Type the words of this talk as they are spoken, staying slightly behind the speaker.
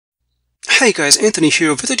Hey guys, Anthony here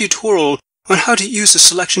with a tutorial on how to use the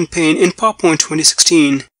selection pane in PowerPoint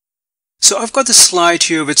 2016. So I've got this slide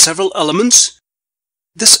here with several elements,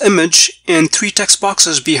 this image, and 3 text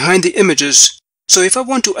boxes behind the images. So if I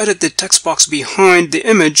want to edit the text box behind the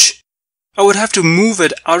image, I would have to move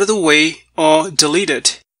it out of the way or delete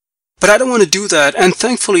it. But I don't want to do that, and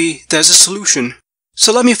thankfully there's a solution.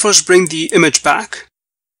 So let me first bring the image back.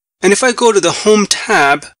 And if I go to the Home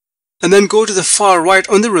tab and then go to the far right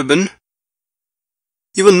on the ribbon,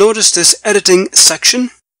 you will notice this editing section,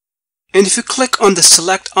 and if you click on the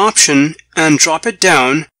select option and drop it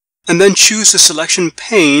down and then choose the selection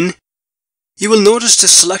pane, you will notice the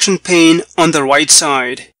selection pane on the right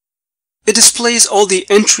side. It displays all the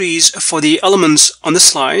entries for the elements on the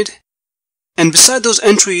slide, and beside those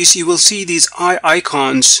entries you will see these eye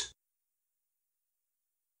icons.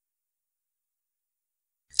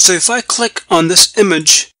 So if I click on this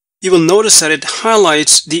image, you will notice that it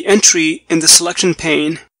highlights the entry in the selection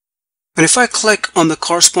pane. And if I click on the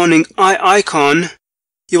corresponding eye icon,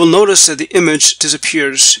 you will notice that the image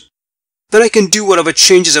disappears. Then I can do whatever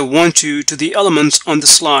changes I want to the elements on the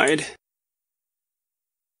slide.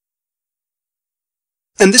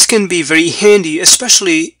 And this can be very handy,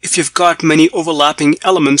 especially if you've got many overlapping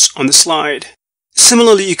elements on the slide.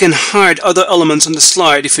 Similarly, you can hide other elements on the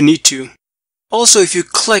slide if you need to. Also, if you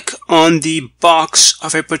click on the box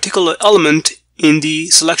of a particular element in the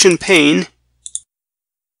selection pane,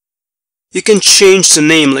 you can change the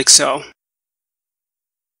name like so.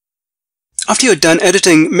 After you're done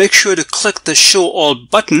editing, make sure to click the Show All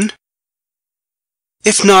button.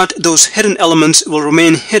 If not, those hidden elements will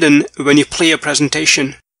remain hidden when you play a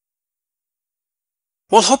presentation.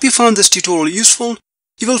 Well, hope you found this tutorial useful.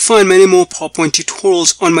 You will find many more PowerPoint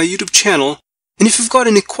tutorials on my YouTube channel, and if you've got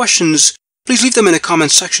any questions, please leave them in the comment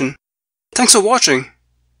section. Thanks for watching.